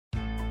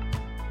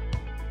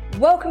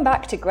Welcome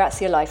back to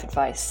Grazia Life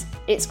Advice.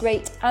 It's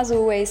great, as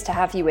always, to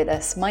have you with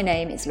us. My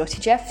name is Lottie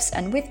Jeffs,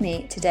 and with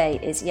me today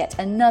is yet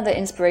another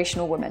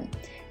inspirational woman.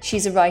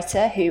 She's a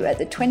writer who, at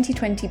the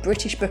 2020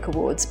 British Book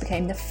Awards,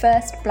 became the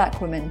first black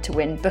woman to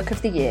win Book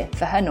of the Year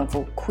for her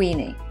novel,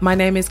 Queenie. My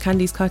name is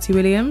Candice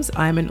Carty-Williams.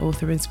 I'm an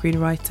author and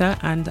screenwriter,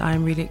 and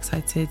I'm really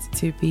excited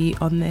to be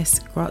on this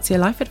Grazia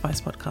Life Advice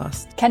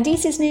podcast.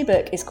 Candice's new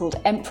book is called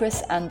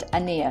Empress and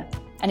Aeneas,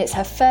 and it's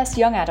her first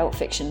young adult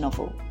fiction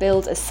novel,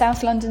 billed as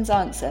South London's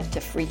answer to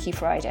Freaky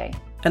Friday.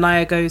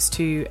 Aeneas goes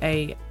to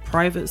a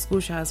private school.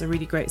 She has a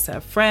really great set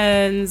of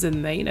friends,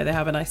 and they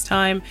have a nice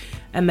time.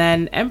 And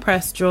then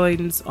Empress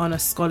joins on a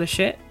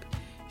scholarship.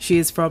 She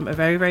is from a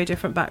very, very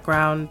different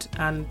background,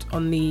 and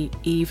on the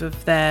eve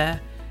of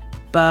their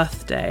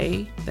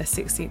birthday, their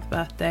 16th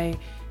birthday,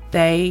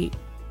 they,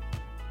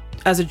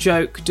 as a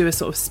joke, do a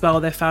sort of spell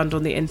they found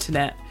on the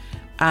internet,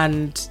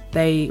 and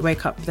they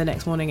wake up the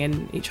next morning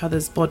in each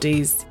other's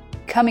bodies.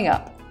 Coming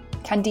up,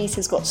 Candice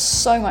has got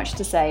so much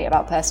to say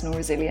about personal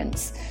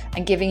resilience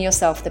and giving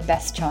yourself the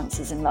best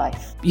chances in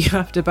life. You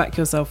have to back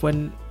yourself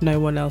when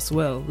no one else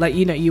will.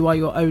 You are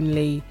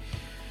you're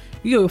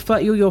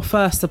your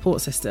first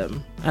support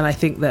system. And I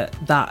think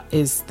that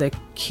is the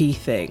key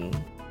thing.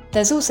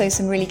 There's also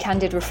some really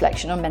candid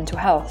reflection on mental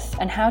health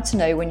and how to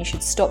know when you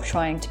should stop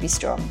trying to be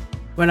strong.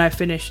 When I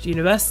finished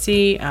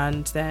university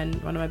and then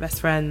one of my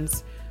best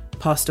friends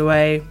passed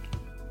away,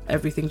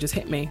 everything just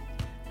hit me.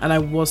 And I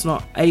was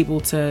not able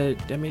to,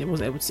 I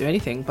wasn't able to do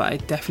anything, but I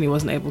definitely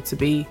wasn't able to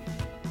be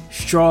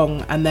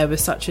strong. And there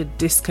was such a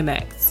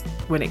disconnect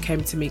when it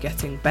came to me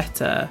getting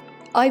better.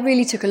 I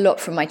really took a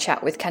lot from my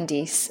chat with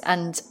Candice,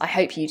 and I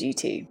hope you do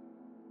too.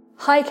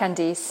 Hi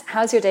Candice,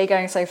 how's your day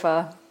going so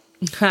far?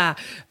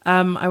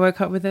 I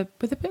woke up with a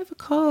bit of a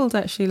cold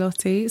actually,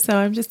 Lottie, so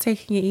I'm just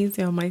taking it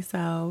easy on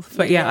myself.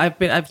 But yeah,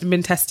 I've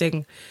been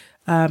testing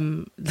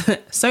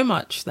so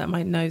much that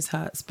my nose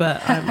hurts,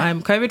 but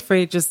I'm COVID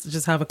free,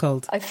 just have a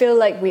cold. I feel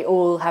like we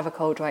all have a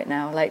cold right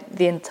now, like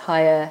the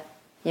entire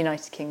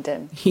United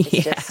Kingdom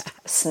is just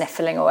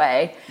sniffling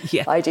away.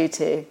 Yeah, I do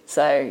too.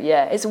 So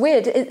yeah, it's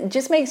weird. It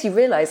just makes you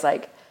realise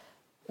like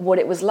what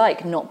it was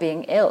like not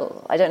being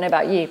ill. I don't know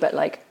about you, but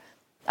like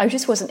I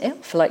just wasn't ill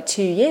for like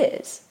 2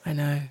 years. I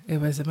know, it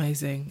was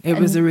amazing. It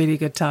was a really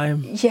good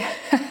time. Yeah.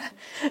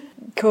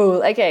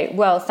 Cool. Okay.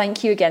 Well,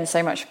 thank you again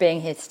so much for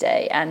being here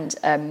today.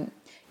 And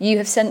you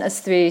have sent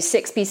us through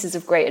 6 pieces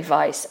of great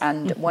advice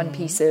and one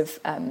piece of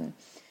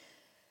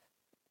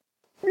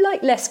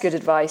less good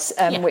advice,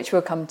 which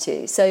we'll come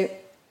to. So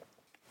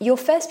your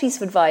first piece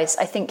of advice,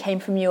 I think, came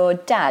from your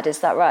dad. Is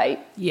that right?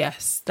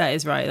 Yes, that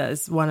is right. That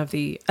is one of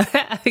the,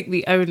 I think,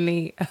 the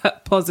only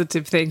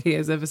positive thing he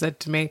has ever said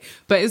to me,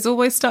 but it's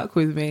always stuck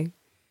with me.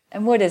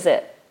 And what is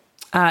it?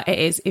 It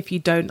is, if you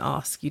don't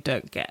ask, you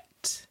don't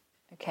get.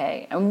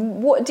 Okay,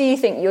 and what do you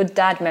think your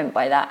dad meant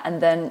by that?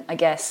 And then, I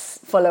guess,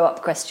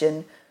 follow-up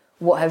question,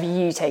 what have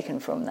you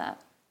taken from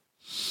that?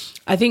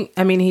 I think,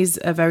 he's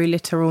a very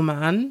literal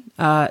man.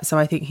 So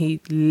I think he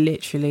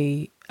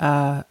literally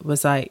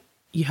was like,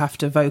 you have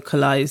to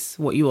vocalise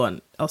what you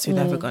want, else you're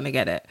never going to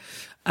get it.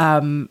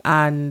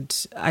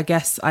 And I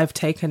guess I've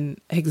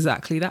taken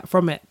exactly that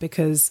from it,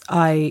 because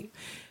I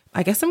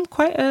guess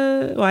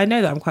I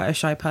know that I'm quite a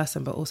shy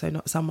person, but also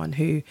not someone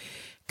who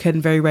can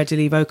very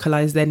readily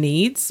vocalize their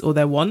needs or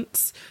their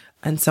wants.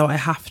 And so I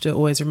have to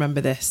always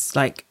remember this,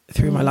 like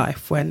through my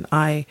life, when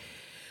I'm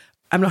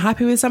not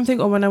happy with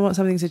something or when I want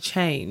something to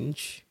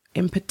change.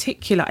 In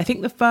particular, I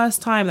think the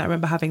first time that I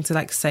remember having to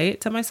like say it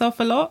to myself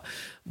a lot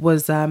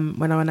was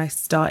when I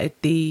started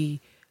the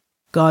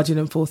Guardian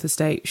and Fourth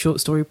Estate Short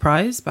Story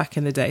Prize back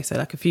in the day. So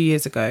like a few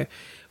years ago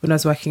when I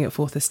was working at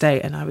Fourth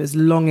Estate, and I was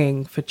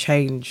longing for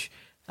change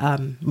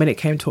when it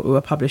came to what we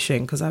were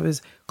publishing, because I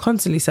was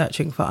constantly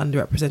searching for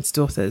underrepresented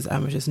authors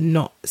and was just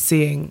not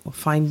seeing or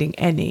finding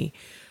any.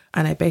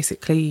 And I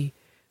basically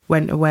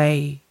went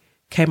away,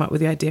 came up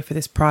with the idea for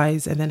this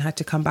prize, and then had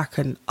to come back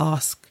and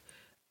ask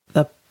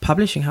the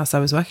publishing house I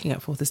was working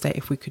at, Fourth Estate,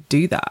 if we could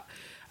do that.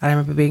 And I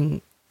remember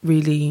being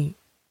really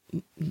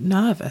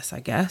nervous,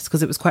 I guess,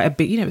 because it was quite a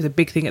big, it was a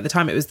big thing at the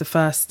time. It was the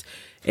first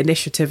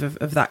initiative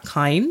of that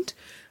kind.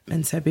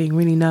 And so being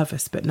really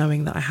nervous, but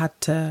knowing that I had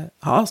to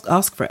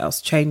ask for it,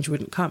 else change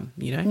wouldn't come,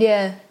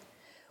 Yeah.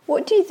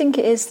 What do you think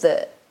it is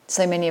that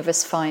so many of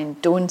us find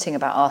daunting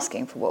about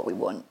asking for what we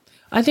want?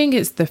 I think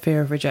it's the fear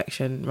of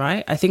rejection,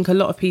 right? I think a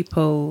lot of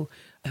people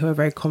who are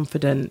very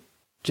confident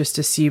just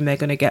assume they're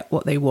going to get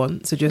what they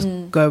want, so just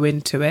go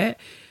into it.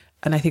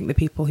 And I think the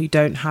people who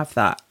don't have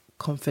that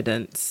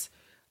confidence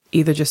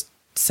either just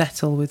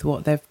settle with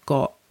what they've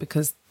got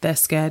because they're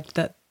scared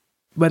that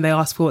when they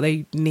ask for what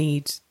they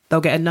need,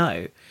 they'll get a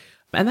no.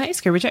 And that is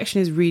scary.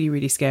 Rejection is really,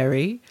 really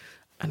scary.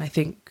 And I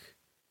think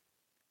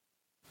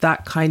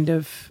that kind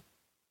of,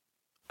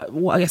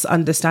 I guess,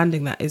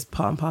 understanding that is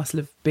part and parcel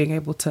of being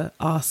able to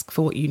ask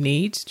for what you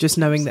need, just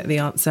knowing that the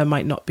answer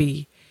might not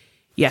be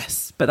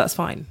yes, but that's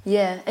fine.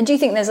 Yeah. And do you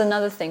think there's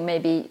another thing,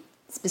 maybe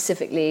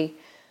specifically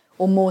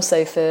or more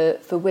so for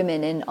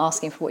women in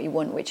asking for what you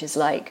want, which is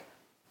like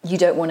you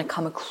don't want to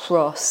come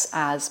across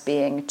as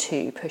being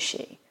too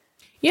pushy.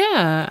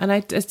 Yeah, and I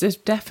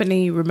just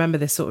definitely remember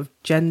this sort of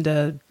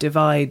gender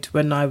divide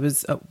when I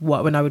was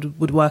when I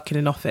would work in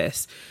an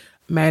office.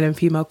 Male and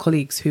female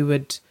colleagues who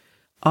would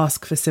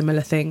ask for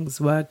similar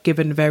things were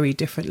given very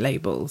different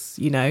labels.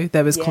 You know,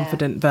 there was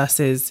confident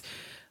versus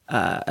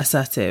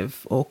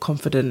assertive, or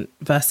confident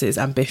versus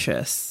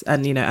ambitious,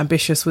 and you know,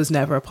 ambitious was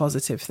never a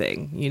positive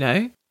thing. You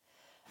know.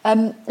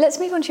 Let's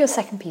move on to your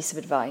second piece of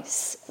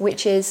advice,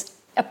 which is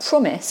a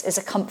promise is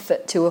a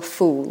comfort to a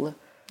fool.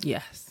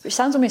 Yes. Which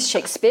sounds almost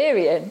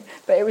Shakespearean,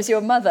 but it was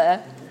your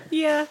mother.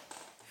 Yeah.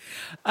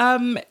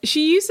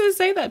 She used to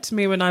say that to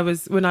me when I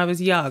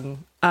was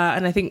young.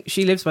 And I think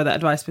she lives by that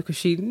advice because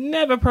she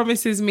never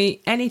promises me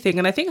anything.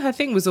 And I think her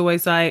thing was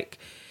always like,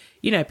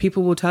 you know,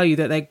 people will tell you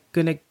that they're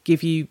going to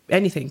give you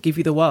anything, give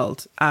you the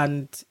world.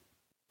 And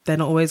they're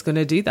not always going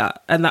to do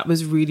that. And that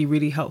was really,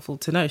 really helpful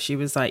to know. She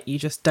was like, you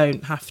just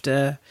don't have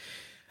to.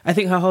 I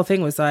think her whole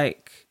thing was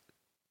like,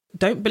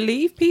 don't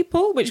believe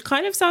people, which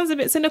kind of sounds a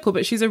bit cynical,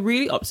 but she's a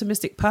really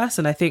optimistic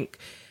person. I think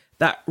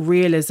that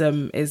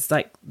realism is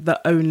like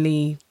the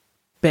only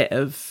bit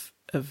of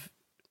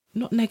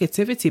not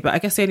negativity, but I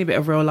guess the only bit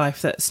of real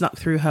life that snuck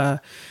through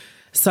her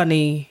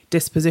sunny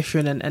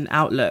disposition and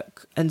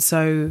outlook. And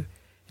so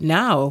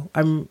now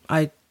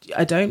I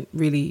don't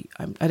really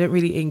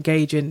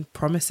engage in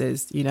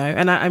promises, you know.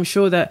 And I'm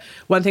sure that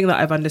one thing that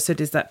I've understood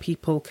is that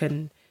people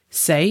can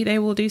say they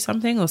will do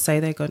something or say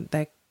they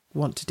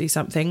want to do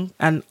something,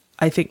 and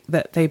I think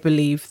that they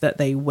believe that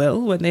they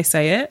will when they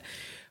say it,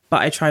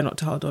 but I try not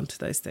to hold on to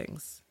those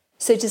things.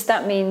 So does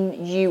that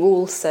mean you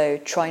also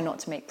try not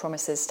to make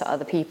promises to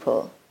other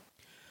people?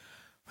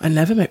 I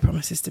never make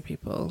promises to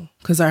people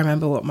because I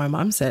remember what my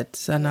mum said,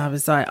 and I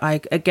was like, I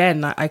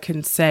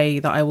can say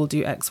that I will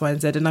do X, Y,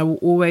 and Z, and I will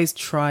always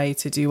try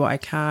to do what I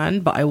can,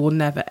 but I will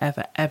never,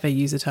 ever, ever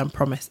use the term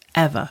promise,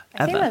 ever.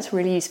 I think that's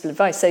really useful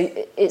advice. So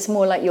it's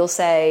more like you'll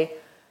say,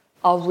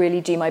 I'll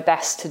really do my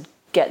best to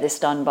get this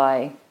done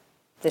by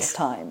this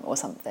time or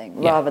something,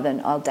 rather than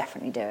I'll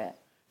definitely do it.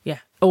 Yeah.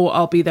 Or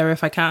I'll be there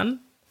if I can.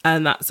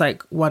 And that's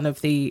like one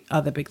of the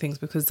other big things,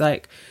 because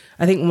like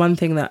I think one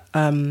thing that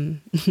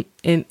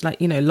in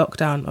like, you know,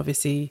 lockdown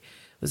obviously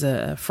was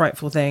a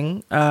frightful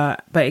thing,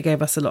 but it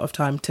gave us a lot of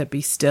time to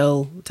be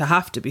still, to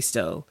have to be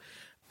still,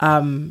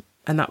 and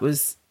that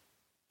was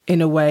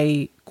in a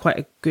way quite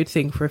a good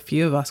thing for a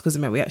few of us, because it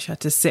meant we actually had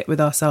to sit with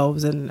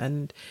ourselves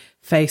and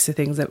face the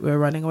things that we were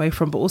running away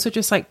from, but also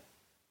just like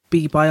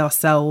be by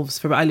ourselves.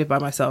 I live by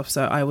myself,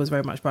 so I was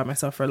very much by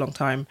myself for a long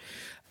time.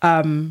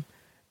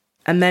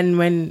 And then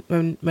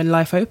when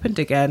life opened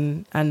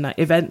again and like,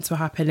 events were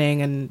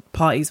happening and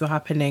parties were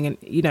happening, and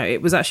you know,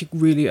 it was actually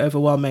really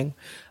overwhelming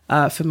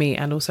for me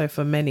and also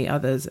for many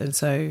others. And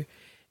so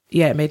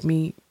yeah, it made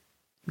me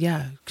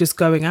just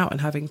going out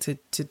and having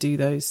to do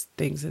those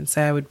things and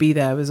say I would be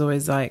there was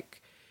always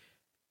like,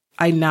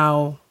 I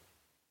now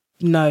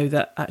know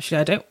that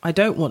actually I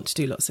don't want to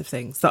do lots of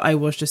things that I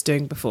was just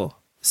doing before.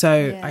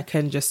 So I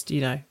can just, you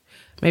know,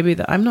 maybe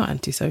that I'm not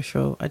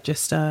antisocial. I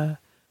just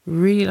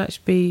really like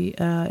to be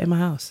in my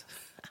house.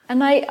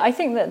 And I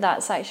think that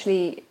that's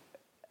actually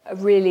a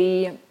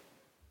really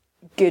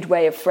good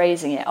way of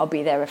phrasing it. I'll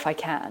be there if I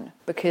can,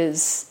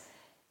 because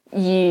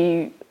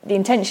the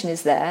intention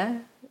is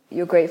there.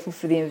 You're grateful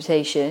for the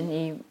invitation.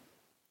 You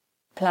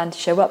plan to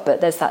show up, but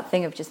there's that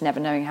thing of just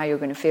never knowing how you're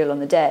going to feel on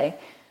the day.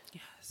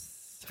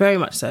 Very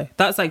much so.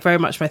 That's like very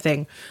much my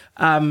thing.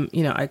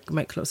 You know, I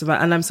make lots of,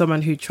 and I'm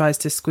someone who tries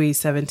to squeeze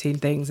 17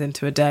 things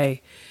into a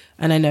day,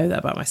 and I know that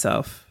about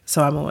myself.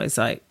 So I'm always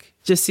like,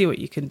 just see what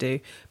you can do.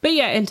 But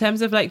yeah, in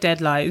terms of like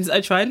deadlines,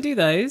 I try and do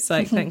those.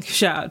 Like,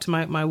 shout out to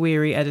my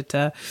weary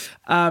editor.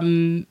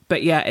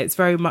 But yeah, it's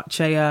very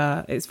much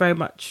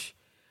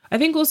I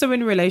think also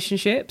in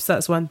relationships,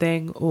 that's one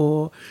thing,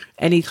 or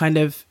any kind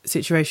of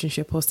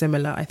situationship or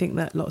similar. I think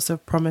that lots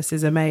of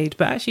promises are made,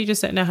 but actually you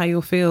just don't know how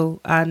you'll feel.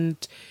 And,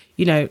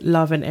 you know,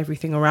 love and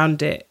everything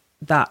around it,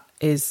 that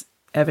is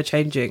ever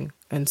changing.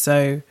 And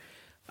so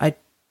I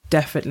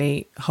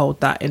definitely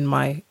hold that in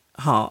my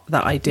heart,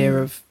 that idea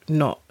of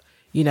not,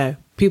 you know,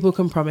 people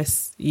can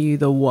promise you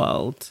the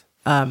world.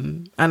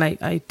 And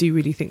I do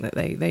really think that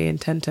they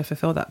intend to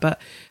fulfill that. But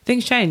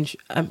things change.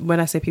 When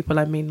I say people,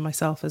 I mean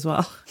myself as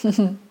well.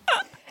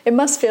 It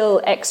must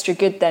feel extra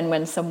good then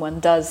when someone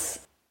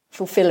does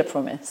fulfill a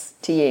promise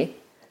to you.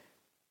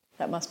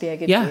 That must be a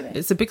good feeling. Yeah,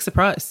 it's a big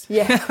surprise.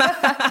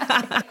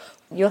 Yeah.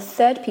 Your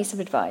third piece of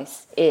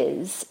advice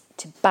is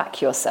to back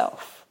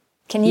yourself.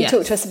 Can you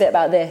talk to us a bit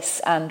about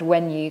this and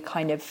when you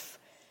kind of,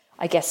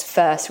 I guess,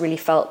 first really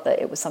felt that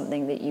it was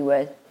something that you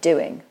were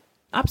doing?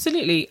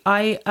 Absolutely.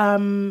 I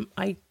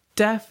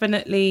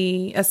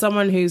definitely, as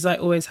someone who's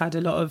like always had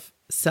a lot of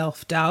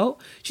self-doubt,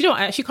 do you know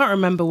what? I actually can't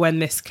remember when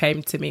this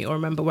came to me or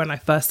remember when I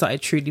first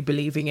started truly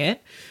believing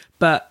it.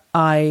 But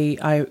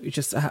I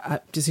just,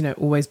 you know,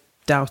 always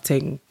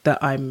doubting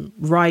that I'm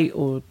right,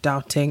 or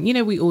doubting, you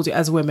know, we all do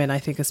as women, I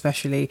think,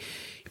 especially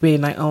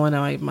being like, oh, I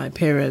know my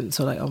appearance,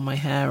 or like, oh, my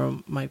hair or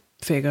my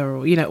figure,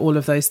 or, you know, all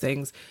of those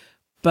things.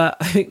 But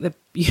I think that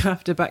you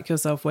have to back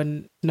yourself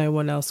when no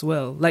one else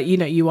will. Like, you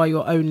know, you are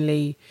your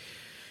only,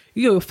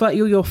 you're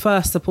your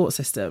first support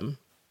system.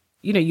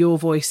 You know, your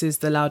voice is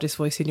the loudest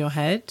voice in your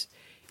head.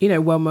 You know,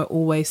 when we're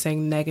always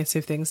saying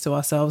negative things to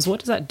ourselves,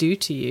 what does that do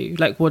to you?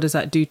 Like, what does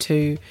that do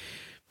to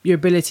your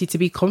ability to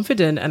be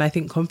confident? And I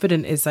think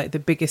confident is like the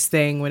biggest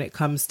thing when it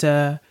comes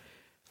to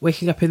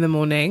waking up in the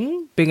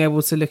morning, being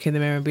able to look in the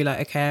mirror and be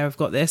like, okay, I've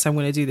got this, I'm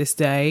going to do this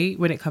day.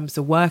 When it comes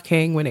to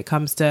working, when it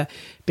comes to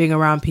being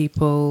around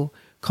people,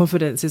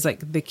 confidence is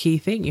like the key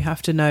thing. You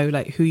have to know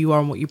like who you are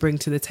and what you bring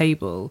to the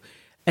table.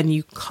 And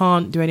you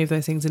can't do any of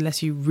those things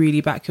unless you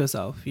really back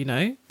yourself, you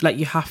know? Like,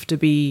 you have to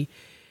be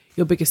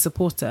your biggest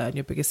supporter and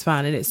your biggest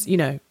fan. And it's, you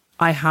know,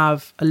 I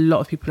have a lot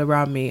of people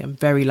around me. I'm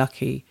very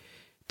lucky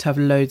to have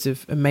loads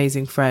of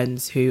amazing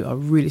friends who are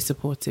really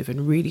supportive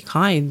and really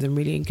kind and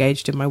really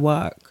engaged in my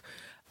work.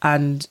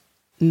 And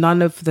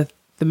none of the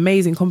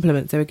amazing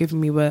compliments they were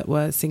giving me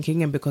were sinking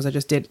in because I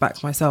just didn't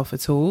back myself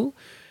at all.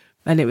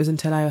 And it was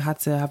until I had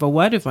to have a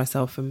word with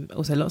myself and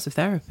also lots of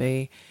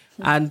therapy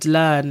and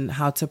learn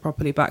how to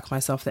properly back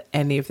myself that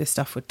any of this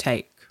stuff would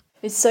take.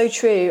 It's so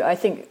true. I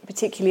think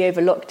particularly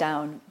over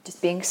lockdown,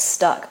 just being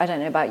stuck, I don't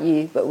know about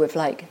you, but with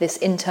like this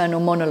internal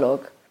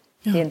monologue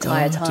the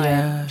entire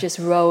time, just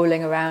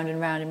rolling around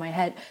and around in my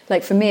head.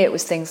 Like for me, it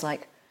was things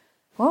like,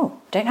 whoa,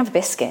 don't have a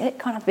biscuit,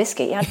 can't have a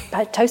biscuit, you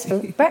had toast for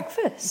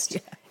breakfast.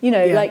 You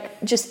know,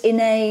 like just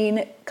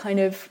inane kind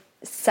of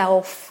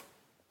self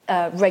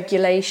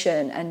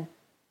regulation and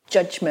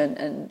judgment,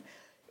 and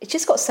it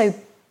just got so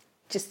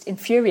just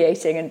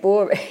infuriating and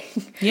boring.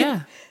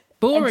 Yeah,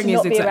 boring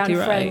is exactly right. And to not be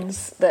around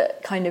friends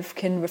that kind of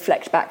can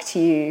reflect back to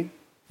you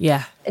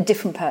a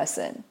different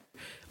person.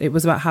 It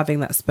was about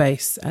having that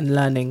space and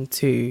learning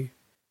to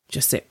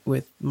just sit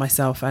with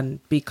myself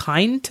and be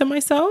kind to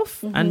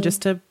myself and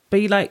just to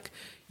be like,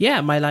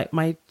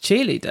 my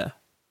cheerleader.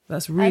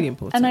 That's really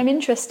important. And I'm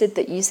interested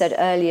that you said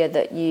earlier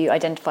that you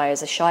identify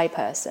as a shy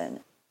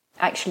person.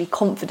 Actually,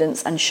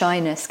 confidence and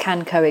shyness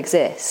can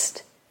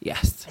coexist.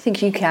 Yes. I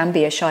think you can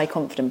be a shy,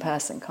 confident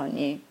person, can't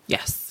you?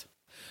 Yes.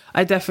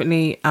 I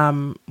definitely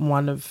am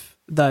one of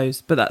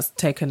those, but that's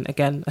taken,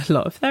 again, a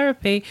lot of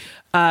therapy,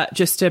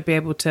 just to be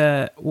able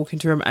to walk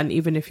into a room, and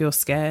even if you're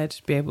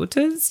scared, be able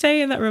to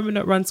stay in that room and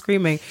not run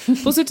screaming.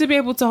 Also to be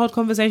able to hold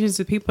conversations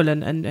with people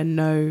and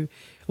know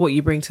what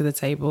you bring to the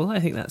table. I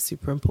think that's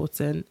super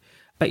important.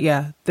 But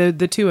yeah,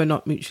 the two are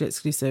not mutually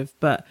exclusive,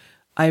 but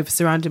I've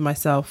surrounded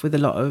myself with a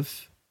lot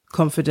of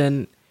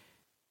confident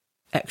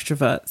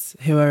extroverts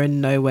who are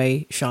in no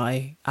way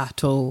shy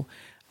at all,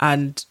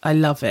 and I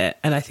love it.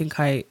 And I think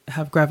I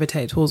have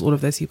gravitated towards all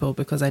of those people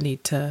because I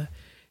need to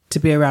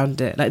be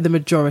around it. Like, the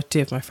majority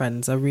of my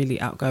friends are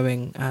really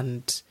outgoing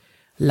and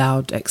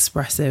loud,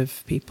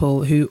 expressive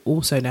people who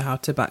also know how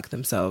to back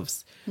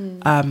themselves.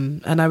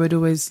 And I would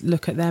always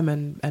look at them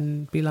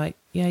and be like,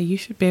 yeah, you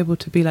should be able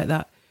to be like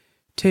that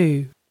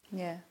too.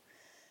 Yeah.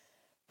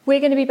 We're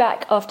going to be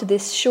back after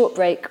this short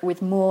break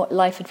with more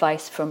life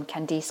advice from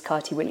Candice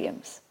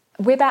Carty-Williams.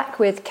 We're back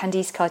with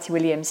Candice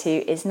Carty-Williams, who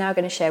is now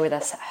going to share with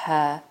us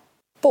her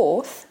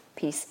fourth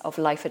piece of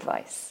life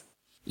advice.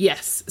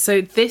 Yes.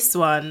 So this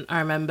one, I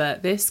remember,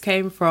 this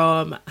came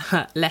from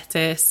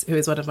Lettuce, who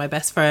is one of my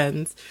best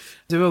friends.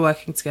 We were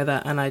working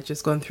together and I'd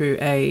just gone through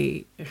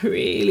a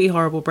really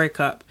horrible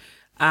breakup,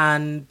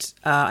 and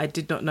I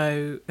did not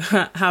know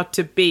how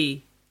to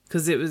be,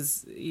 because it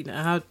was, you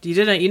know,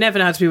 you never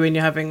know how to be when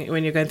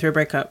you're going through a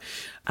breakup.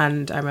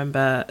 And I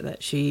remember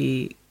that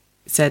she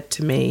said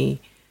to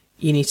me,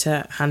 you need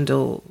to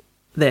handle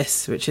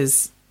this, which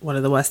is one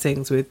of the worst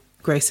things, with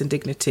grace and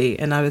dignity.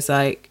 And I was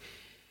like,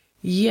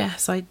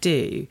 yes, I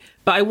do.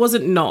 But I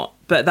wasn't not.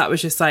 But that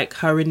was just like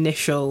her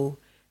initial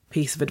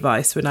piece of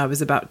advice when I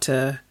was about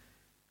to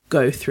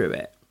go through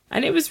it.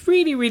 And it was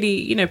really,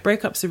 really, you know,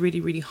 breakups are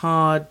really, really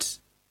hard.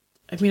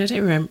 I mean, I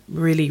don't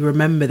really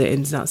remember the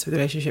ins and outs of the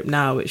relationship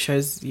now, which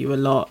shows you a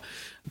lot.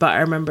 But I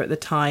remember at the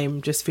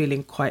time just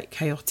feeling quite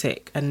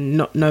chaotic and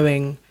not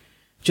knowing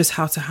just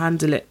how to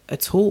handle it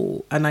at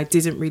all. And I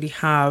didn't really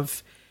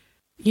have,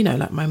 you know,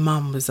 like my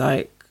mum was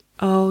like,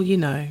 oh, you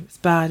know, it's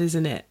bad,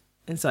 isn't it?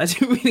 And so I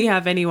didn't really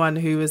have anyone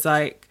who was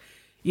like,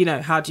 you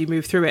know, how do you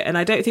move through it? And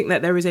I don't think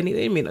that there is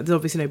anything, I mean, there's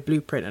obviously no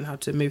blueprint on how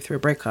to move through a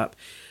breakup,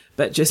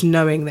 but just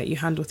knowing that you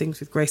handle things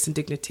with grace and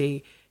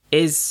dignity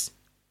is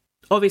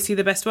obviously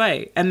the best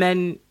way. And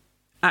then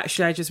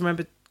actually I just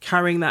remember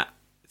carrying that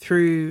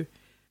through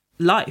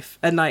life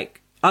and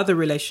like other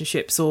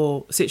relationships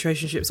or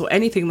situationships or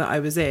anything that I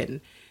was in,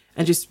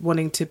 and just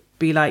wanting to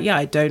be like, yeah,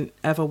 I don't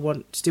ever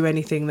want to do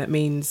anything that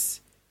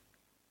means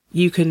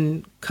you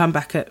can come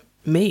back at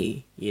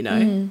me, you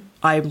know.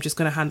 I'm just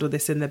going to handle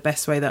this in the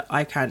best way that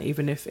I can,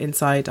 even if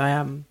inside I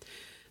am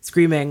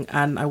screaming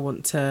and I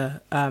want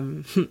to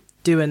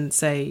do and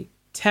say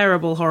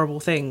terrible, horrible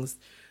things.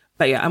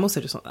 But yeah, I'm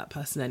also just not that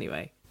person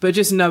anyway. But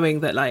just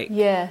knowing that, like,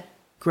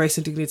 grace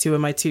and dignity were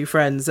my two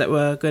friends that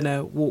were going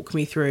to walk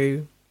me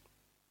through.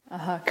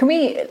 Can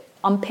we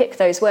unpick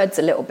those words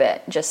a little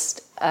bit,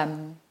 just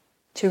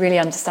to really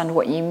understand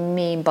what you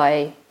mean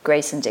by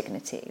grace and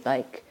dignity?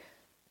 Like,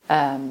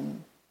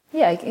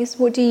 Yeah, I guess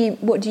what do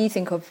you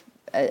think of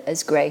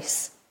as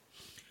grace?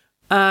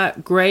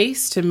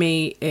 Grace to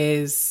me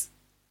is,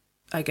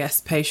 I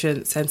guess,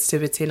 patience,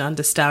 sensitivity, and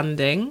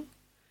understanding,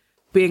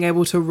 being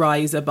able to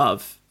rise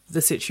above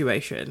the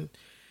situation.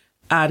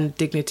 And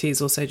dignity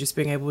is also just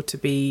being able to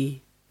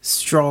be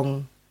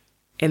strong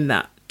in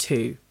that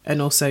too.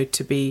 And also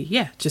to be,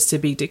 just to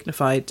be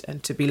dignified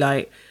and to be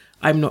like,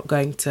 I'm not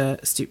going to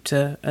stoop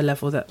to a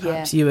level that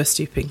perhaps you are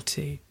stooping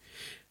to.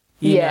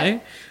 You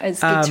know?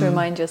 It's good to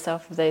remind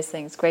yourself of those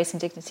things. Grace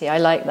and dignity. I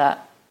like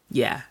that.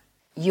 Yeah.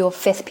 Your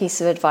fifth piece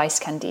of advice,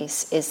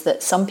 Candice, is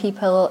that some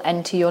people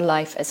enter your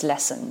life as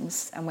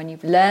lessons. And when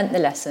you've learnt the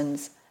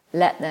lessons,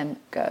 let them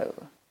go.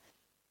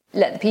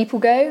 Let the people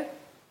go.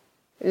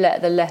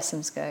 Let the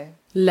lessons go.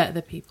 Let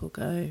the people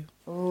go.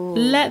 Ooh.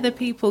 Let the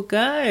people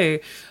go.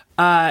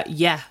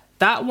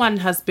 That one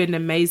has been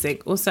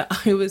amazing. Also,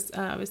 I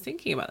was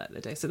thinking about that the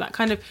other day. So that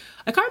kind of,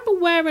 I can't remember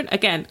where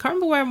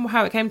and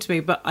how it came to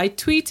me, but I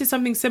tweeted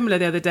something similar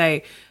the other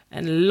day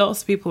and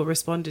lots of people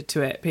responded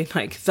to it being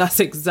like, that's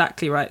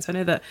exactly right. So I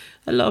know that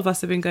a lot of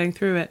us have been going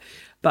through it.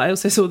 But I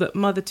also saw that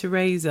Mother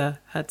Teresa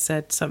had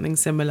said something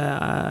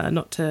similar,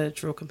 not to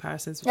draw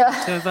comparisons between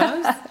the two of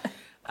us.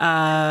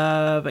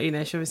 But,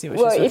 she obviously knew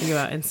what she was talking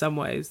about in some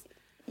ways.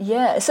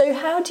 Yeah. So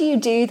how do you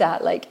do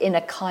that, like in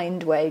a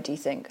kind way, do you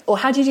think? Or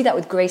how do you do that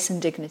with grace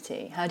and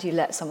dignity? How do you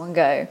let someone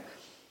go?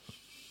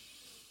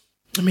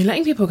 I mean,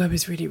 letting people go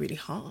is really, really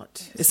hard.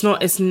 It's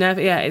not easy.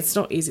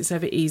 It's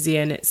never easy.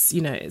 And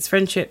it's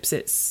friendships,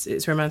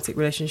 it's romantic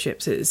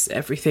relationships, it's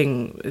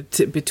everything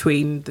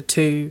between the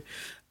two.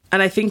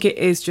 And I think it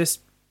is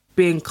just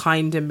being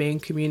kind and being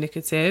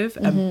communicative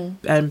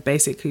and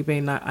basically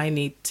being like, I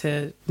need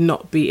to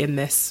not be in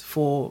this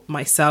for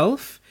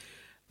myself.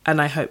 And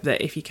I hope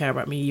that if you care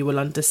about me, you will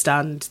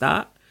understand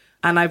that.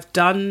 And I've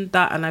done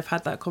that and I've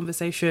had that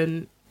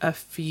conversation a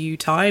few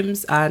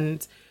times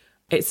and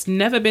it's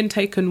never been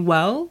taken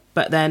well.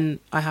 But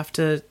then I have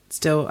to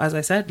still, as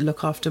I said,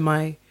 look after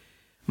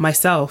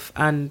myself.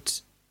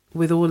 And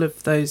with all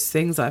of those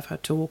things I've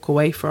had to walk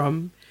away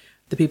from,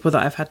 the people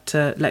that I've had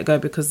to let go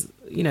because,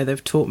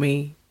 they've taught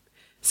me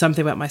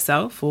something about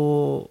myself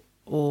or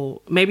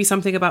maybe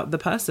something about the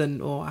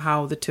person or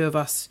how the two of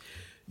us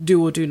do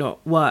or do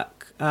not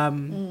work.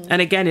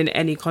 And again, in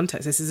any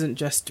context, this isn't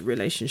just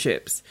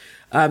relationships.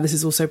 This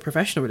is also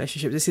professional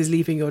relationships. This is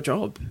leaving your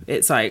job.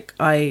 It's like,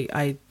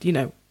 I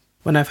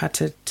when I've had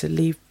to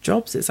leave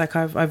jobs, it's like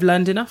I've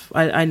learned enough.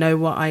 I know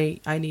what I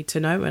need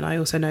to know. And I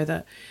also know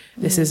that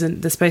this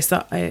isn't the space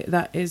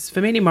that is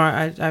for me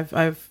anymore.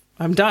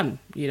 I'm done,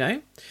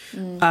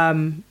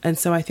 And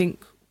so I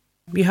think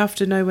you have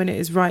to know when it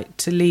is right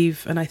to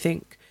leave. And I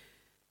think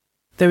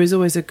there is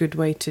always a good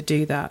way to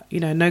do that.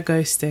 No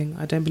ghosting.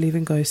 I don't believe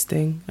in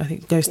ghosting. I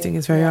think ghosting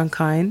is very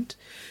unkind.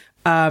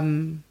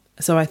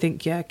 So I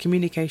think,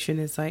 communication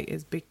is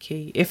big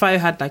key. If I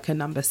had like a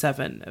number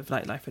 7 of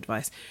like life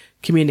advice,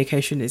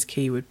 communication is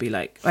key would be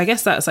like, I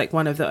guess that's like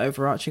one of the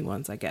overarching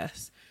ones, I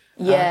guess.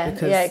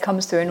 It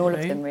comes through in all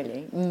of them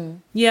really.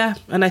 Yeah,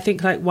 and I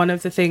think like one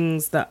of the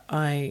things that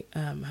I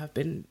have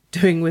been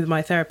doing with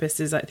my therapist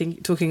is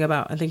talking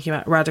about and thinking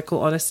about radical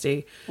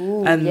honesty.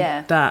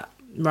 That,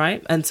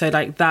 right? And so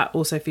like that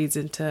also feeds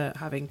into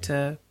having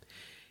to,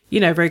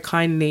 very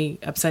kindly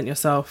absent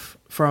yourself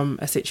from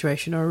a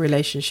situation or a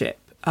relationship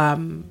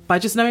by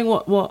just knowing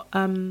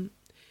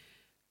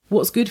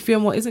what's good for you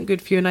and what isn't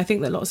good for you. And I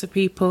think that lots of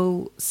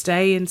people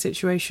stay in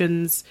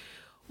situations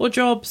or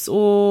jobs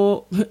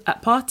or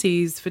at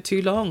parties for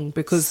too long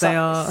because they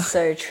are...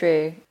 So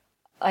true.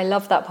 I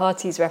love that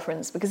parties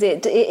reference because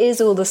it is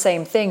all the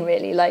same thing,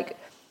 really. Like,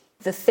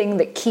 the thing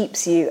that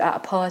keeps you at a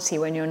party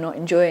when you're not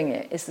enjoying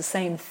it is the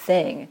same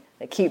thing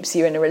that keeps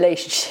you in a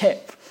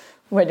relationship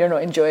when you're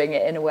not enjoying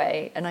it in a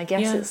way. And I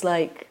guess it's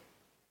like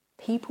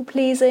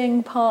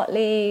people-pleasing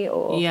partly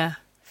or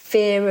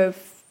fear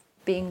of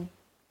being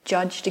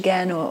judged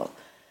again or...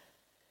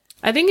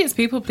 I think it's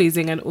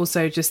people-pleasing and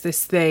also just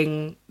this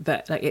thing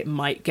that like it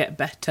might get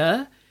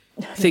better.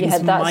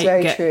 Things might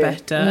get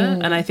better.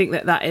 And I think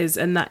that is,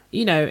 and that,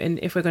 and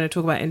if we're going to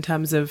talk about in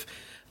terms of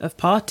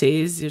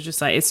parties, you're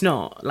just like, it's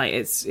not like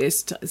it's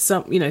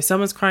some,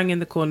 someone's crying in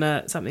the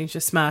corner, something's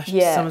just smashed,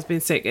 someone's been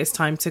sick, it's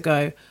time to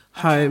go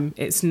home.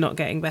 It's not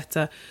getting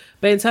better.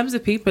 But in terms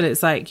of people,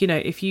 it's like,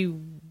 if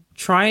you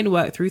try and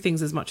work through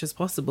things as much as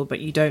possible, but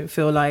you don't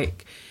feel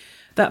like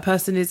that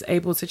person is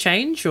able to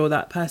change or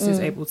that person is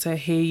able to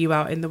hear you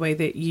out in the way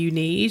that you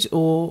need.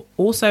 Or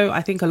also,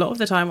 I think a lot of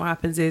the time what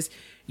happens is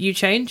you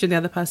change and the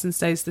other person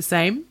stays the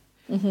same.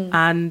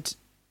 And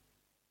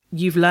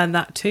you've learned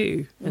that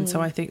too. And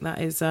so I think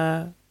that is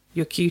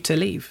your cue to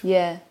leave.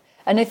 Yeah.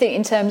 And I think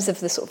in terms of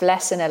the sort of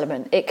lesson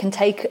element, it can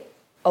take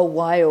a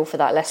while for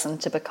that lesson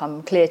to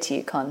become clear to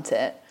you, can't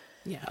it?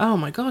 Yeah. Oh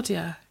my God,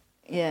 yeah.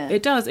 Yeah.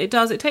 It does. It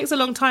takes a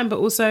long time, but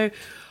also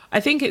I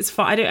think it's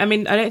fun. I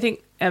don't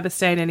think ever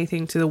saying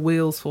anything to the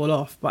wheels fall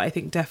off, but I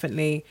think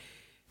definitely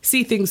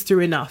see things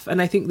through enough.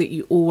 And I think that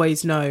you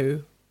always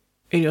know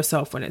in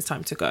yourself when it's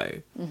time to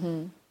go.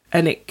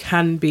 And it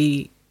can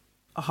be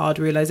a hard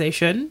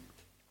realization,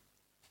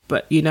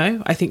 but you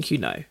know, I think you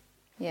know.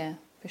 Yeah,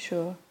 for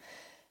sure.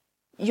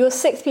 Your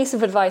sixth piece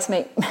of advice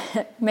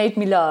made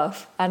me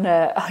laugh, and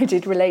I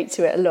did relate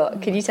to it a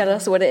lot. Can you tell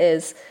us what it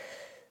is?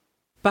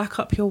 Back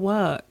up your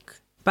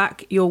work.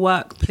 Back your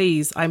work,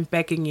 please. I'm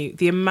begging you.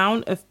 The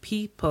amount of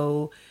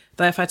people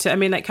that I've had to... I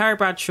mean, like Carrie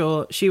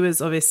Bradshaw, she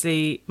was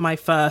obviously my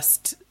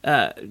first...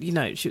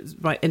 she was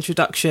my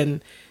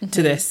introduction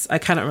to this. I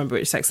cannot remember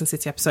which Sex and the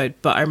City episode,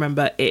 but I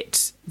remember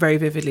it very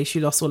vividly. She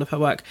lost all of her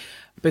work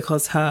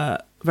because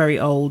her very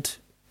old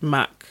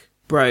Mac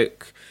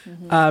broke.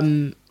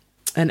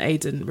 And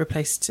Aidan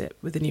replaced it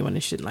with a new one,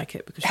 and she didn't like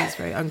it because she was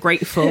very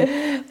ungrateful.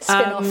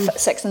 Spin-off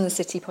Sex and the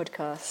City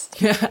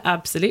podcast. Yeah,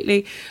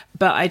 absolutely.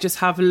 But I just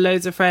have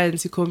loads of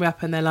friends who call me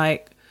up and they're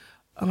like,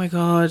 oh my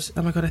God,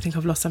 I think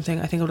I've lost something.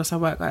 I think I've lost my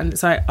work. And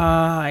it's like,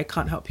 I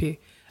can't help you.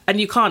 And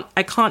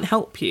I can't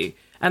help you.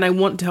 And I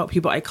want to help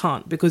you, but I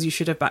can't because you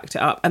should have backed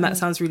it up. And that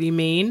sounds really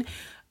mean,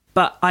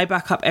 but I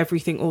back up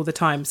everything all the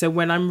time. So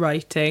when I'm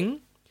writing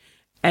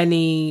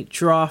any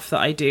draft that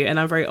I do, and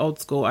I'm very old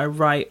school, I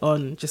write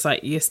on just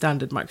like your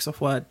standard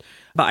Microsoft Word,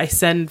 but I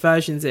send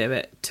versions of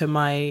it to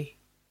my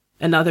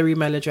another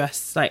email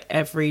address like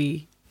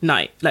every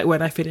night, like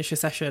when I finish a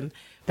session,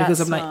 because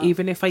I'm like,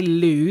 even if I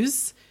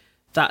lose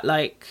that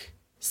like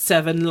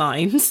 7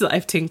 lines that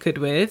I've tinkered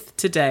with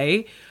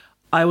today,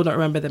 I will not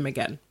remember them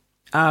again.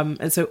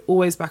 And so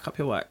always back up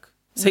your work.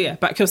 So yeah,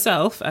 back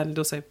yourself and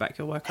also back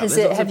your work up.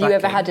 Have you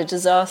ever had a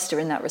disaster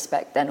in that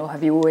respect then, or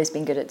have you always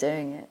been good at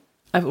doing it?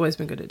 I've always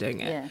been good at doing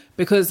it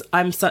because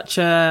I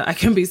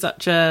can be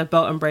such a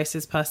belt and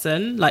braces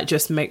person, like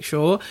just make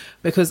sure,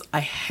 because I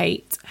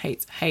hate,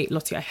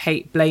 Lottie, I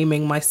hate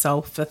blaming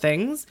myself for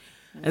things.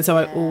 And so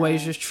I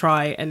always just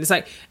try. And it's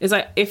like,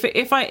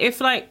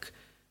 if like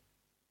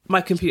my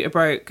computer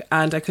broke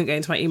and I couldn't get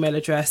into my email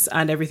address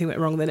and everything went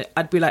wrong, then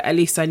I'd be like, at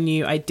least I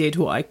knew I did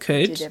what I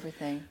could. Did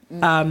everything.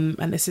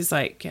 And this is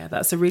like,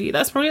 that's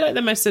probably like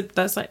the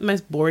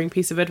most boring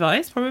piece of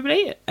advice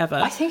probably ever.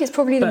 I think it's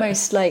probably the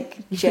most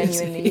like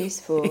genuinely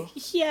useful.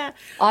 Yeah.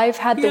 I've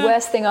had the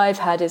worst thing I've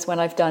had is when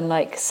I've done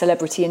like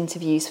celebrity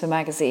interviews for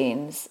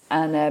magazines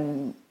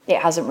and it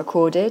hasn't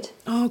recorded.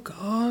 Oh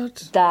God.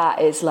 That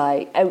is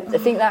like, I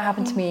think that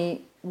happened to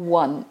me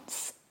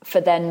once,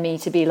 for then me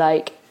to be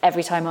like,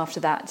 every time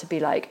after that to be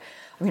like,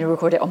 I'm going to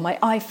record it on my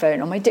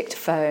iPhone, on my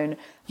dictaphone,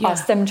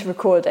 ask them to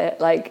record it.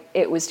 Like,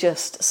 it was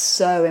just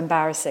so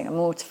embarrassing and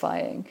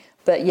mortifying.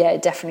 But yeah,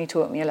 it definitely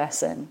taught me a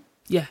lesson.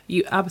 Yeah,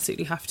 you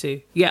absolutely have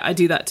to. Yeah, I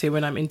do that too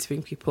when I'm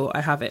interviewing people.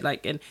 I have it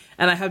like do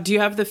you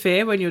have the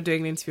fear when you're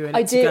doing an interview? And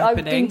I do. I've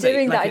been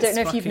doing that. Like I don't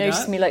know if you've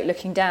noticed me like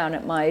looking down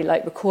at my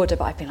like recorder,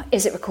 but I've been like,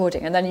 is it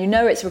recording? And then you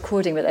know it's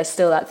recording, but there's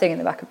still that thing in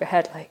the back of your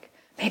head, like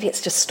maybe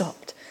it's just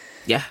stopped.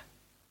 Yeah.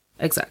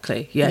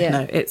 Exactly. Yeah.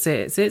 No,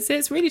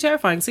 it's really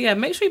terrifying. So yeah,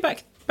 make sure you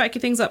back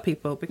your things up,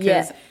 people,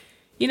 because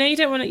you know you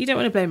don't want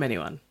to blame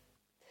anyone.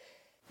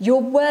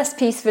 Your worst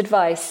piece of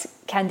advice,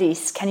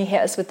 Candice, can you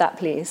hit us with that,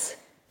 please?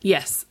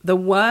 Yes, the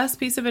worst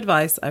piece of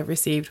advice I've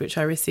received, which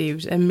I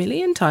received a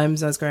million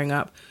times when I was growing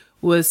up,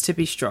 was to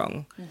be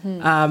strong.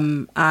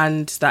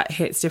 And that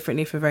hits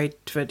differently for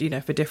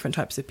different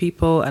types of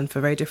people and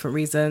for very different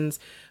reasons.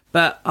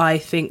 But I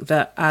think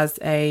that as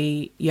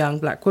a young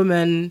black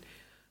woman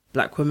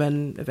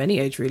of any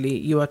age really,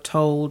 you are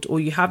told, or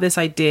you have this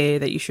idea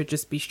that you should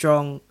just be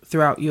strong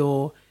throughout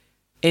your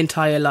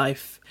entire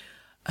life.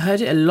 I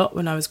heard it a lot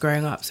when I was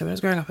growing up. So when I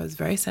was growing up, I was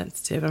very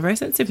sensitive. I'm very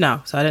sensitive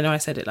now, so I don't know why I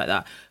said it like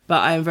that,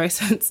 but I am very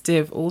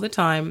sensitive all the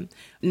time.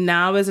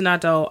 Now as an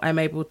adult, I'm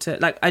able to,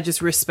 like, I just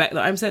respect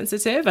that I'm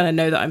sensitive and I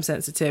know that I'm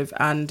sensitive,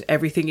 and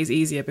everything is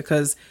easier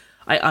because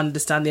I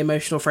understand the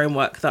emotional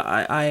framework that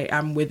I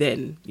am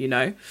within, you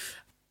know?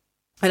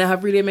 And I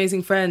have really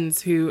amazing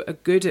friends who are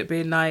good at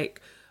being like,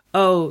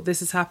 oh, this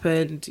has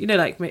happened. You know,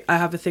 like I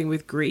have a thing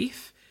with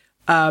grief.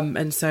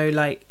 And so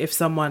like if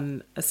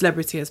a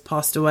celebrity has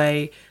passed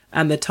away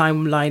and the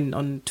timeline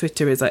on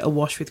Twitter is like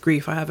awash with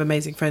grief, I have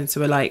amazing friends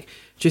who are like,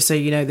 just so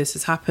you know, this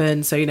has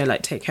happened. So, you know,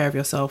 like take care of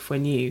yourself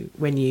when you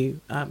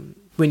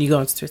go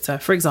onto Twitter.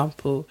 For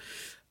example,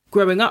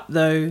 growing up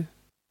though,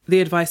 the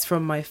advice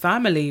from my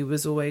family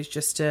was always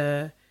just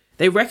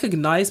they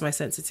recognized my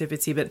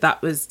sensitivity, but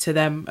that was to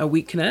them a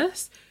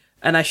weakness.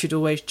 And I should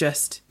always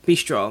just be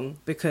strong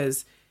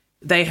because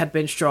they had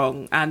been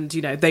strong and,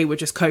 you know, they were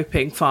just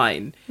coping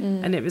fine.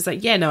 And it was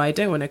like, yeah, no, I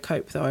don't want to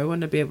cope though. I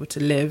want to be able to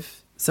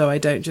live. So I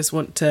don't just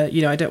want to,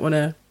 you know, I don't want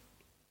to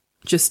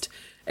just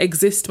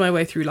exist my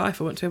way through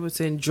life. I want to be able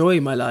to enjoy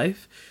my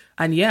life.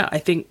 And yeah, I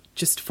think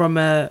just from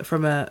a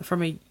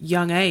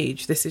young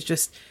age, this is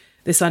just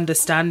this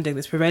understanding,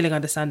 this prevailing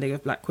understanding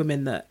of black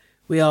women that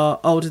we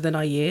are older than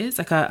our years.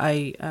 Like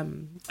I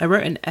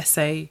wrote an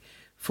essay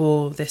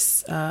for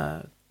this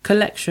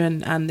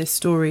collection and this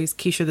story is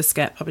Keisha the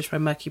Skep, published by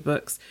Murky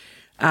Books,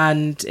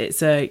 and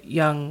it's a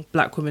young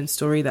black woman's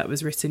story that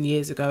was written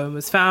years ago and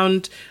was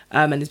found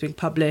and is being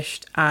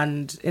published.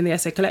 And in the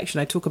essay collection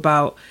I talk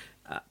about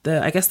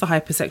the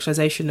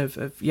hypersexualization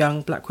of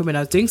young black women. I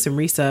was doing some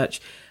research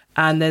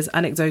and there's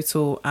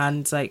anecdotal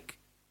and like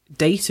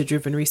data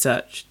driven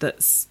research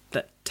that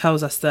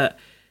tells us that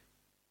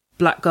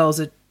black girls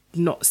are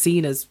not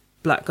seen as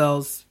black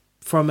girls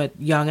from a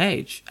young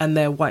age, and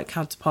their white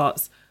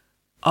counterparts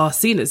are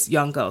seen as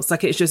young girls.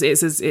 Like, it's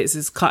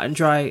as cut and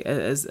dry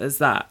as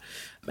that.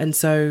 And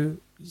so,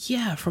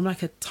 yeah, from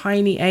like a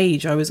tiny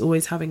age, I was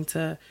always having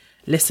to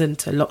listen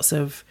to lots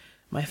of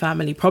my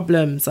family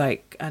problems,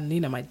 like, and, you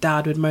know, my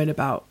dad would moan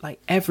about like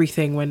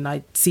everything when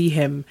I'd see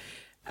him,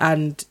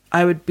 and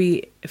I would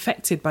be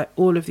affected by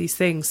all of these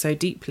things so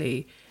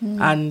deeply.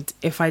 And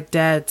if I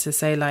dared to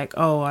say like,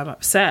 oh, I'm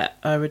upset,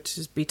 I would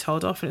just be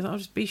told off, and I'll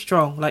just be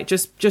strong, like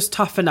just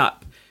toughen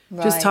up,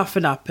 just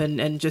toughen up,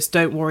 and just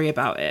don't worry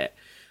about it.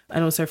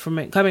 And also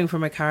coming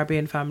from a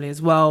Caribbean family as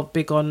well,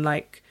 big on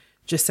like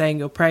just saying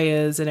your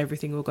prayers and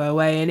everything will go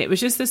away. And it was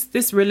just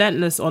this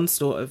relentless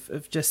onslaught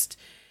of just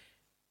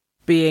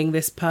being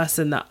this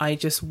person that I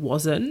just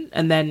wasn't.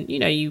 And then, you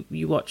know,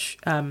 you watch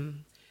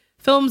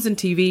films and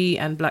TV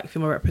and black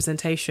female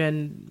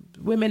representation,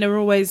 women are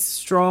always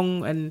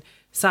strong and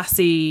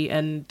sassy,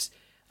 and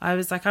I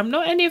was like, I'm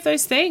not any of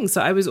those things.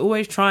 So I was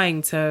always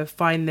trying to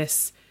find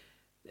this,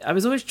 I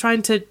was always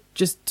trying to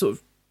just sort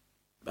of,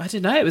 I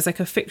don't know, it was like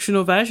a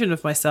fictional version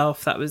of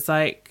myself that was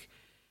like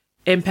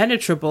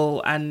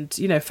impenetrable and,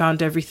 you know,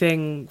 found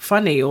everything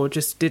funny, or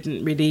just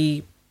didn't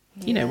really,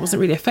 you know,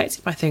 wasn't really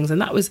affected by things.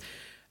 And that was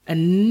a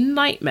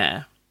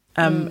nightmare.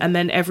 And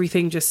then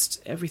everything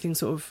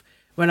sort of,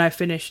 when I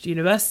finished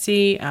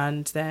university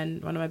and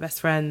then one of my best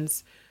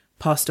friends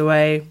passed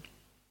away,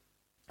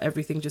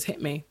 everything just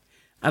hit me.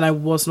 And I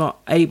was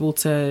not able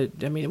to,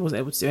 I mean, I wasn't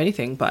able to do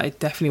anything, but I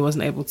definitely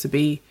wasn't able to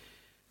be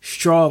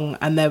strong.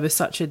 And there was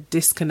such a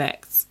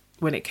disconnect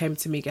when it came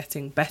to me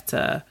getting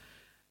better,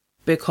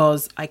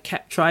 because I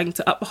kept trying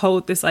to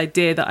uphold this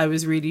idea that I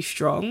was really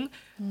strong.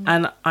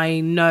 And I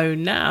know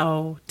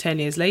now, 10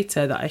 years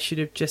later, that I should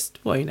have just,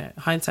 well, you know,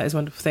 hindsight is a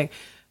wonderful thing,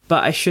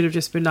 but I should have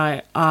just been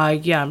like,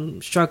 yeah,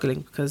 I'm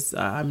struggling because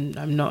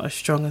I'm not as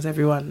strong as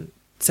everyone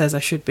says I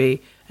should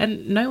be.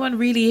 And no one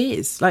really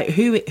is. Like,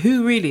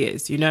 who really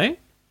is, you know?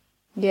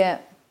 Yeah.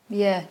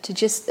 To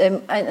just,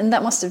 and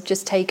that must have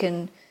just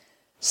taken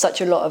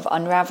such a lot of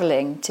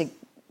unraveling to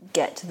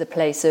get to the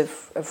place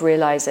of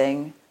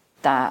realizing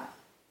that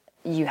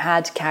you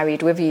had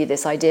carried with you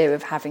this idea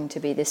of having to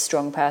be this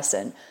strong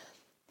person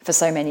for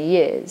so many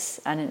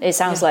years. And it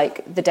sounds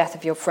like the death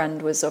of your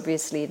friend was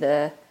obviously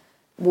the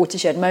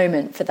watershed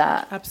moment for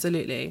that.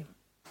 Absolutely.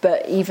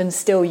 But even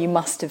still, you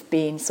must have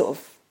been sort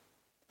of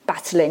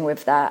battling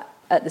with that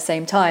at the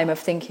same time, of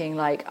thinking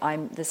like,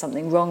 there's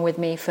something wrong with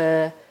me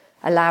for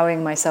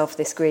allowing myself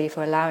this grief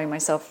or allowing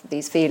myself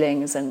these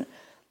feelings, and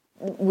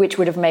which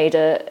would have made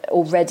a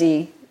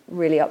already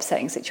really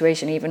upsetting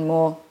situation even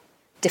more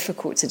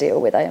difficult to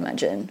deal with, I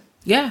imagine.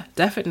 Yeah,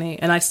 definitely.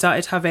 And I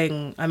started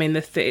having,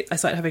 I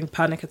started having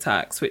panic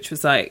attacks, which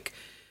was like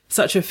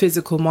such a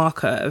physical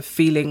marker of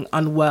feeling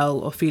unwell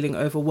or feeling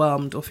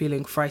overwhelmed or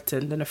feeling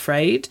frightened and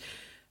afraid.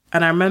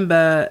 And I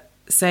remember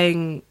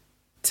saying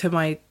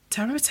I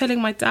remember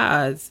telling my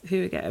dad,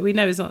 who we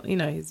know is not, you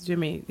know, he's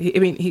Jimmy.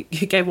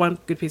 He gave one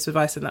good piece of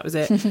advice and that was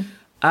it.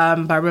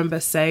 But I remember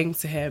saying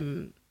to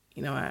him,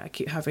 you know, I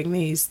keep having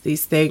these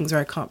things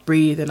where I can't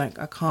breathe and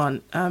I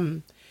can't,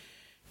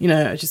 you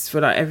know, I just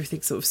feel like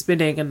everything's sort of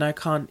spinning and I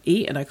can't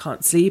eat and I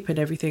can't sleep and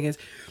everything is.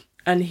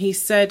 And he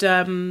said,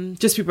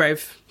 just be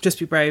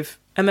brave.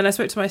 And then I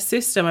spoke to my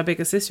sister, my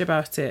bigger sister,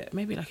 about it,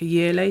 maybe like a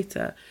year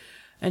later.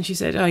 And she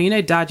said, oh, you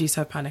know, Dad used to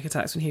have panic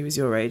attacks when he was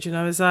your age. And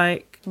I was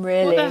like,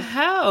 really? What the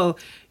hell?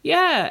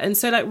 Yeah. And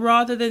so like,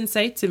 rather than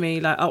say to me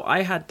like, oh,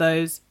 I had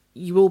those,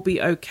 you will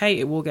be okay,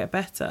 it will get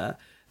better,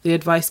 the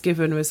advice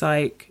given was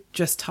like,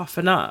 just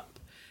toughen up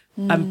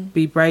and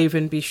be brave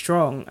and be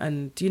strong.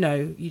 And, you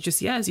know, you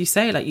just, as you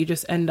say, like, you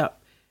just end up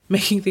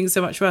making things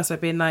so much worse by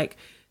being like,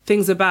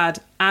 things are bad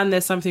and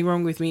there's something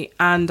wrong with me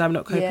and I'm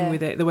not coping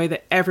with it the way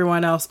that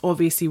everyone else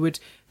obviously would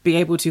be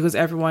able to, because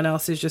everyone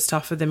else is just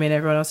tougher than me and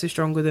everyone else is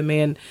stronger than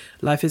me and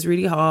life is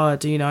really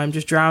hard, you know, I'm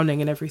just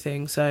drowning and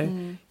everything. So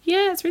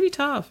it's really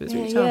tough. It's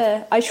really tough.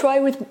 Yeah, I try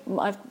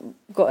I've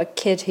got a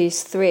kid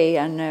who's 3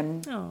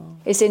 and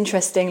it's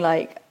interesting,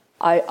 like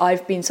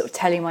I've been sort of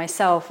telling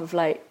myself of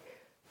like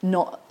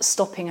not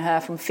stopping her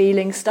from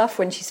feeling stuff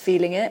when she's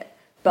feeling it,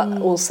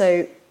 but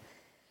also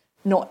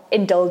not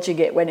indulging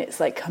it when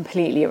it's like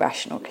completely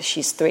irrational, because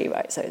she's 3,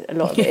 right? So a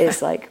lot of it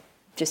is like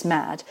just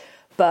mad.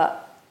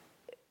 But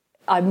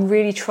I'm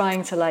really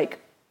trying to like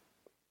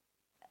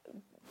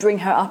bring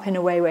her up in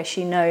a way where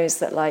she knows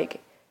that like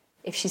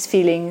if she's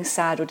feeling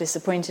sad or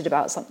disappointed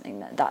about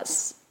something,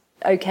 that's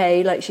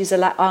okay. Like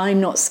I'm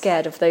not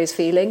scared of those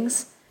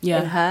feelings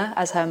in her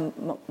as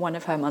one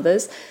of her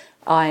mothers.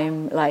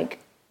 I'm like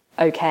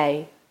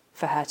okay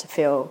for her to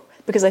feel.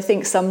 Because I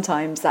think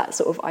sometimes that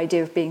sort of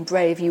idea of being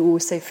brave, you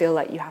also feel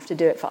like you have to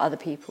do it for other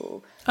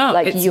people. Oh,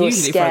 like you're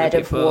scared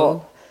of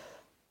what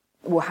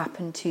will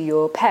happen to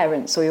your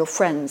parents or your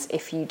friends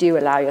if you do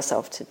allow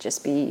yourself to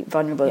just be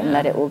vulnerable and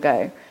let it all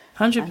go.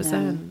 100%.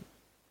 And,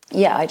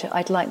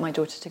 I'd like my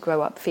daughter to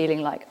grow up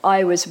feeling like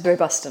I was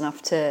robust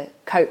enough to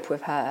cope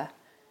with her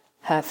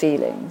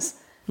feelings.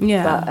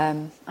 Yeah. But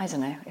I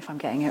don't know if I'm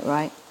getting it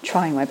right.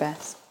 Trying my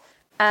best.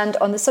 And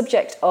on the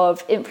subject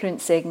of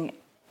influencing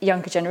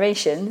younger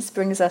generations,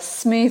 brings us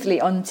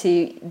smoothly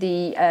onto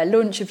the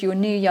launch of your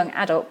new young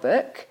adult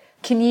book.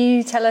 Can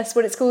you tell us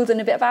what it's called and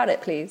a bit about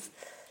it, please?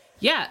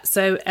 Yeah,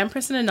 so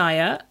Empress and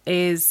Anaya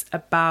is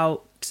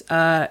about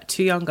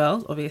two young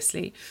girls,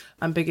 obviously.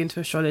 I'm big into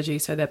astrology,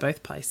 so they're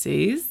both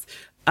Pisces.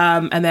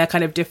 And they're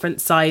kind of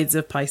different sides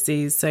of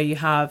Pisces. So you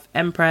have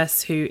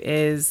Empress, who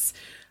is,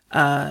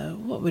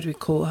 what would we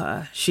call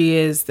her?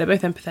 They're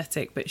both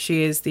empathetic, but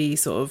she is the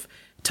sort of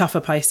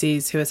tougher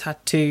Pisces who has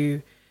had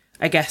to,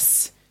 I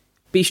guess,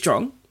 be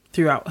strong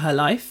throughout her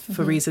life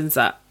for reasons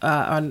that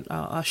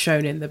are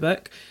shown in the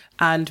book.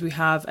 And we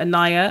have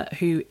Anaya,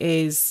 who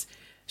is,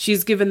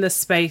 she's given the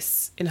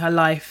space in her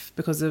life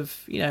because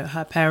of,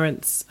 her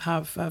parents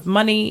have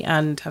money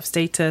and have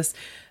status.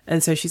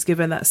 And so she's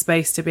given that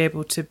space to be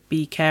able to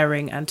be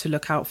caring and to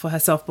look out for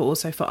herself, but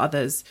also for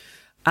others.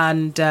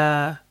 And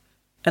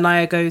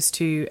Anaya goes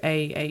to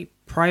a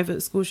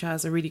private school. She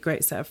has a really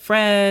great set of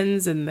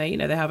friends and they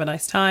have a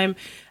nice time.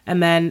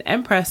 And then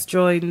Empress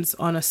joins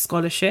on a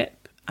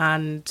scholarship,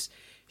 and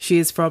she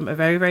is from a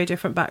very, very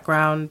different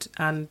background.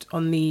 And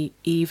on the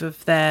eve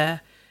of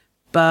their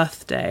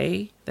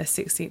birthday, their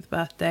 16th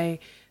birthday,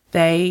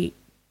 they,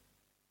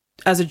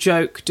 as a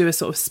joke, do a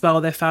sort of spell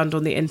they found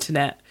on the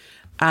internet,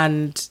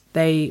 and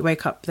they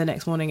wake up the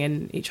next morning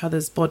in each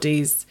other's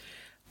bodies,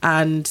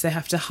 and they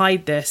have to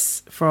hide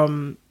this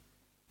from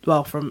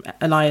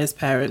Anaya's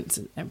parents.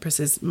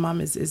 Empress's mum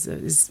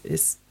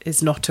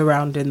is not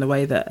around in the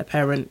way that a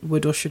parent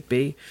would or should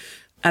be,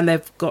 and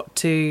they've got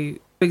to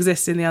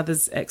exist in the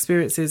others'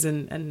 experiences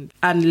and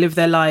live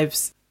their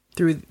lives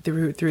through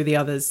the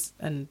others.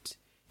 And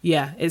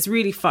yeah, it's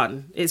really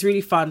fun. It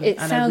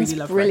and I really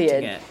love brilliant.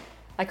 Writing it.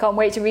 I can't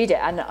wait to read it,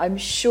 and I'm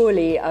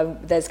surely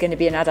there's going to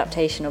be an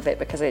adaptation of it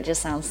because it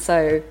just sounds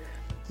so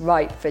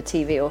right for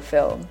TV or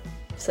film.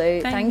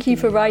 So thank you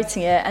for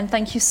writing it, and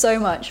thank you so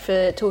much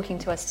for talking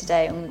to us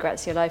today on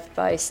Grazia Life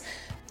Advice.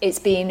 It's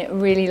been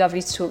really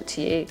lovely to talk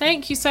to you.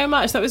 Thank you so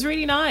much. That was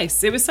really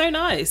nice. It was so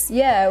nice.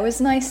 Yeah, it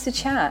was nice to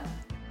chat.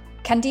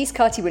 Candice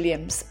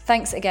Carty-Williams,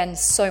 thanks again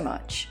so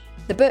much.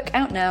 The book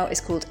out now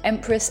is called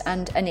Empress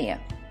and Anaya.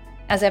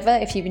 As ever,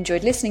 if you've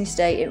enjoyed listening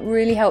today, it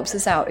really helps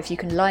us out if you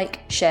can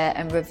like, share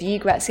and review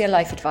Grazia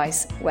Life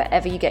Advice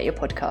wherever you get your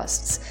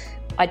podcasts.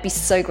 I'd be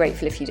so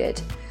grateful if you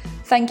did.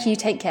 Thank you,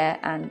 take care,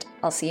 and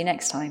I'll see you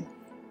next time.